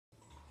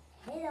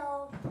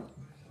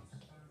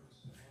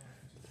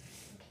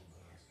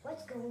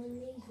go in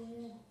these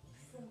weird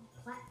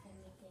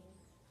platformy thing.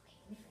 Okay,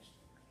 me first.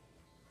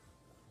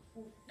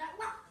 Ooh, that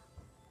one.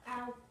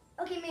 Ow.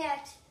 Okay,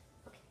 Max.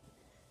 Okay.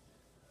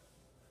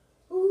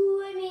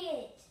 Ooh, I made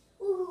it.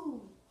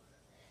 Ooh.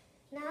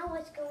 Now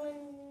let's go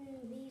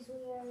in these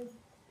weird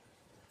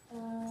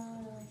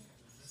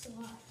slides.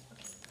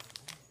 Okay.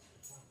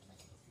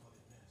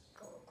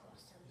 Go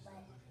across them,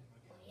 but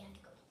you have to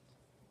go.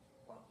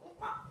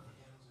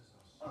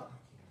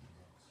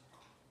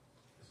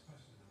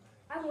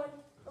 I won.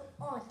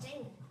 Oh,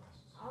 dang it.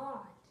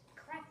 Oh,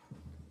 crap.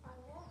 I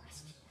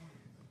lost.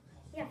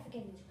 Yeah,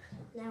 forgive me.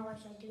 Now what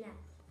should I do now?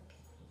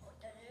 Okay.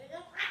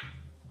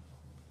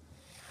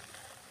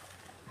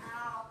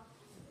 Ow.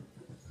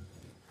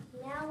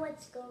 Now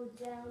let's go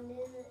down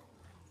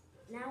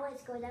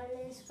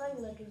this fun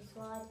looking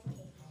slide.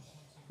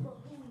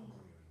 Okay.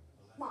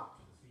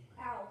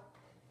 Ow.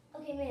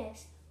 Okay,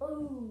 next.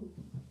 Ooh.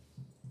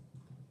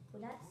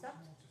 Well, that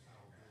sucked.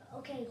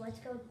 Okay, let's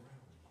go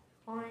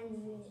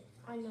on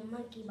the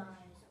monkey bars.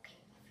 Okay.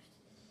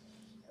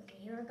 Okay,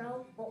 here we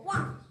go.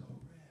 Oh,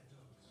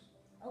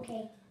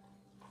 okay.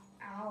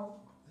 Ow.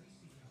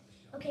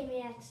 Okay,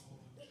 next.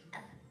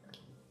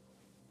 Okay.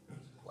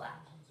 Wow.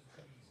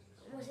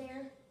 Almost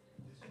there.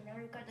 I'm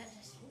never good at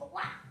this.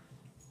 Wow.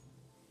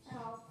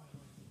 Ow.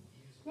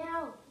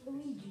 Now,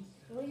 Luigi,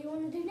 what do you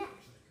want to do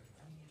next?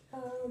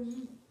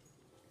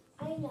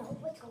 I know.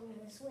 Let's go on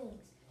the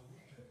swings.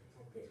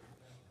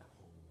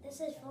 This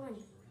is fun.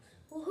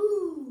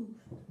 Woohoo!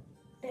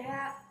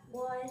 That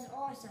was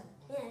awesome.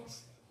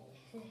 Next.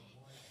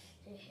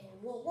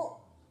 Whoa,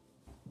 whoa.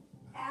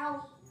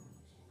 Ow.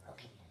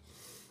 Okay.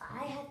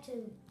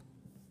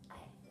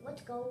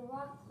 Let's go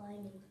rock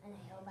climbing. And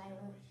I hope I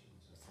won't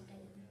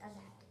something does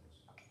that.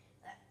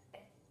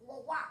 Okay.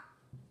 Whoa, wow.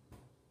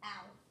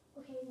 Ow.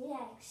 Okay,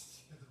 next.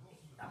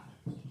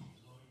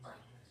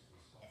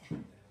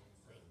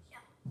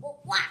 Whoa,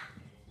 wow.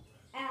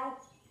 Ow.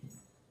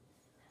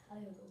 How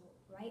do you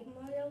go right,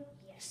 Mario?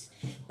 Yes.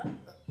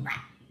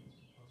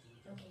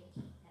 Okay,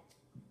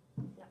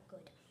 that's not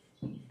good.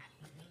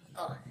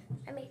 Oh,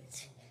 I made it.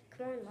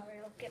 Come on,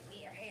 Mario, get me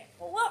your hand.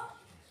 Whoa!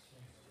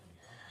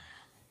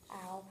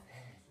 Ow.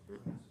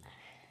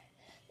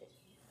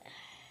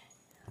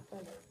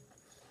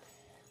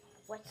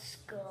 Let's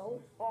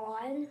go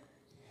on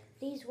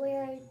these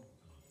weird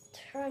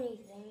turny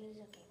things.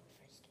 Okay,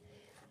 first.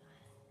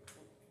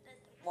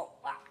 Whoa,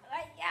 ow.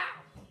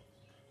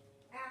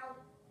 Ow.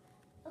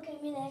 Okay,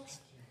 me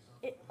next.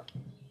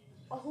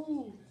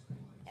 Oh.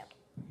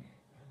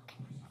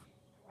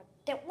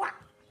 Okay. What?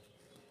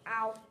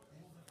 Ow.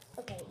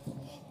 Okay.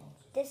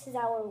 This is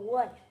our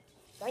one.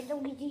 Right,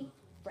 Luigi?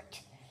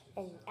 Right.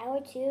 And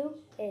our two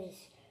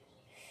is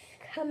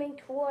coming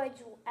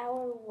towards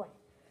our one.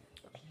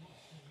 Okay.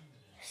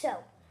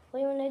 So, what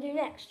do you want to do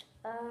next?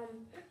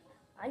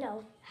 I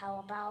know. How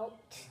about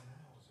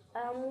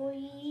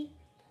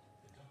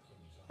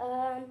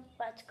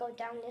let's go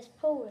down this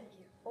pole right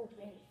here. Oh,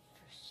 wait.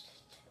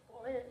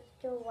 Let's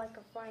do like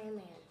a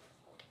fireman.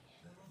 Okay.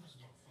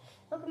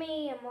 Look at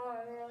me, I'm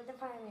Mario, the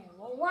fireman.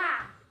 Whoa,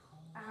 wow!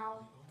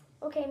 Ow.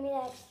 Okay, me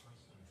next.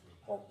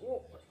 Whoa,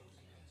 whoa.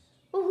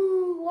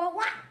 Ooh, whoa,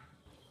 wow!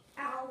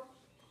 Ow.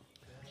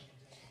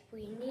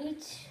 We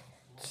need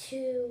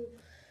to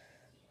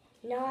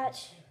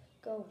not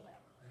go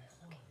well.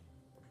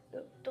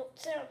 Okay. Don't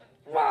sound.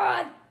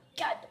 Run!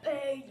 Got the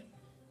pain.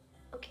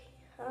 Okay,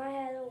 I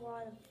had a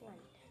lot of fun.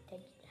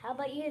 How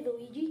about you,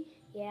 Luigi?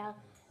 Yeah.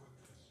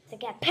 I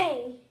got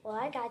pain. Well,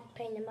 I got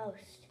pain the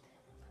most.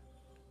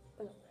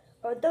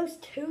 Are those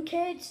two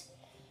kids?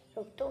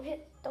 Oh, don't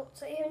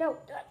say you know.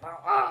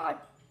 Oh,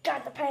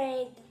 got the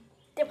pain.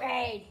 The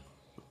pain.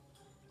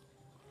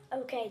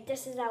 Okay,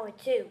 this is our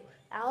two.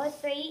 Our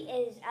three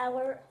is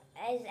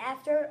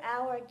after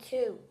our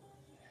two.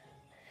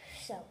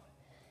 So,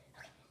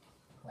 okay,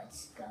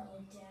 let's go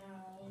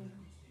down.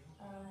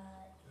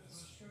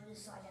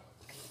 This side.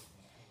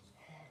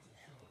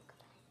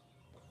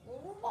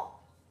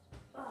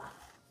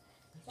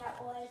 That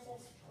was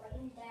just right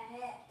in the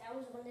head. That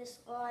was on this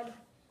slide.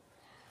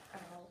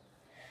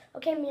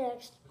 Okay,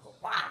 next.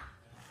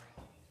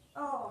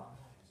 Oh,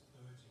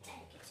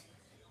 dang it.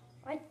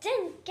 I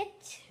didn't get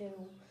to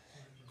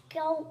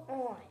go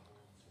on.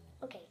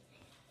 Okay,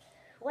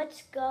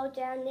 let's go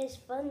down this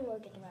fun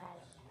looking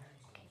ladder.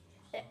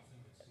 Okay.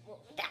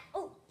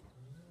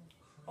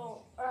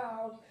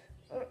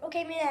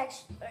 Okay, me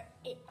next.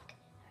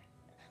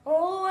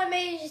 Oh, I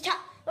made it top.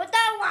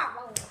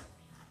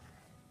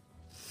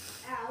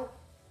 Ow.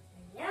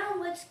 And now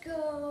let's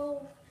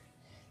go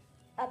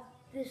up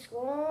this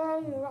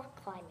long rock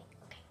climbing.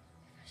 Okay,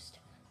 first.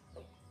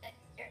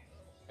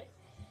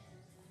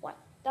 What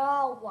the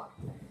what?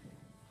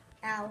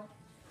 Ow.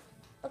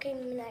 Okay,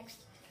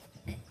 next.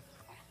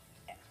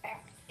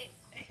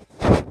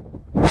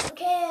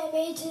 Okay, I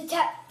made it to the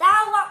top.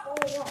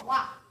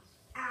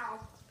 Ow.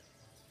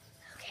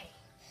 Okay.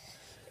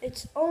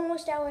 It's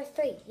almost hour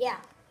 3. Yeah.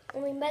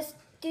 And we must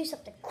do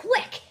something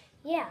quick.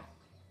 Yeah.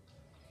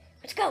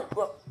 Let's go.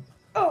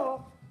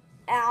 Oh.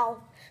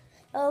 Ow.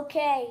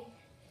 Okay.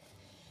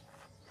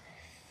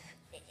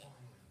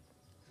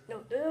 No,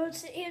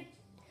 don't it.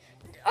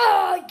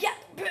 Oh, yeah,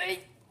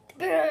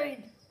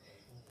 pain.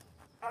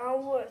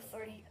 Hour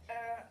 3.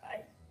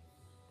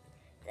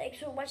 Thanks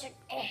for watching.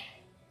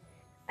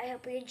 I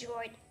hope you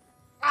enjoyed.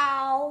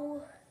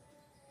 Ow.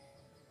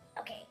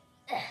 Okay.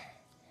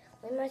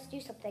 We must do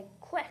something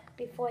quick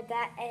before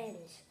that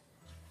ends.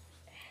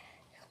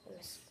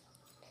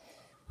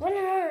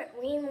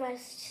 We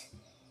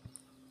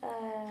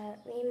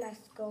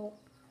must go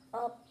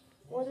up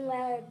one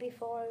ladder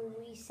before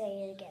we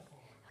say it again.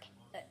 Okay.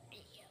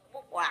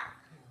 Wow.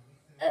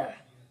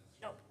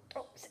 No,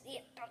 don't say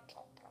it.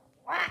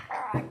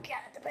 I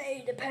got the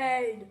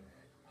pain.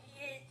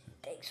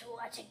 Thanks for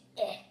watching.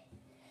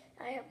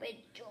 I hope you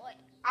enjoyed.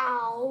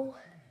 Ow.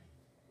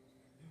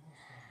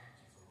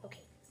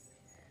 Okay.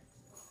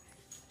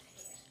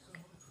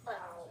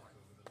 Oh.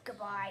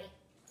 Goodbye.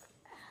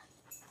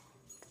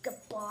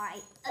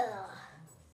 Goodbye. Ugh.